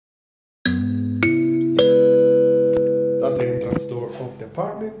that's the entrance door of the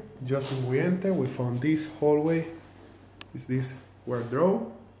apartment. Just when we enter, we found this hallway. Is this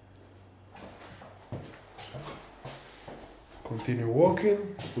wardrobe? Continue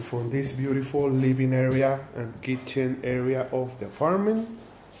walking. We found this beautiful living area and kitchen area of the apartment.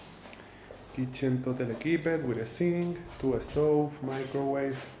 Kitchen totally equipped with a sink, 2 stoves,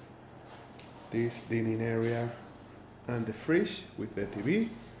 microwave. This dining area and the fridge with the TV.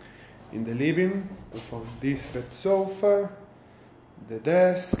 In the living, we found this bed sofa, the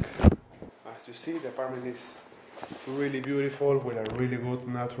desk. As you see, the apartment is really beautiful with a really good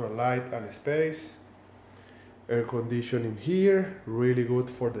natural light and space. Air conditioning here, really good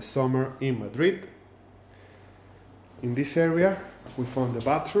for the summer in Madrid. In this area, we found the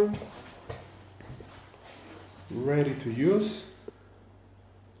bathroom, ready to use.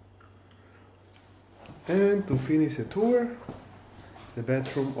 And to finish the tour, the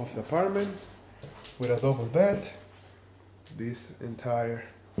bedroom of the apartment with a double bed, this entire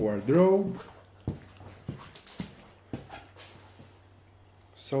wardrobe.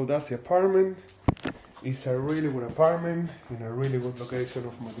 So that's the apartment. It's a really good apartment in a really good location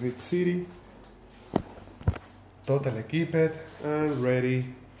of Madrid city. Totally equipped and ready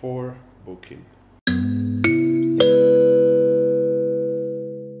for booking.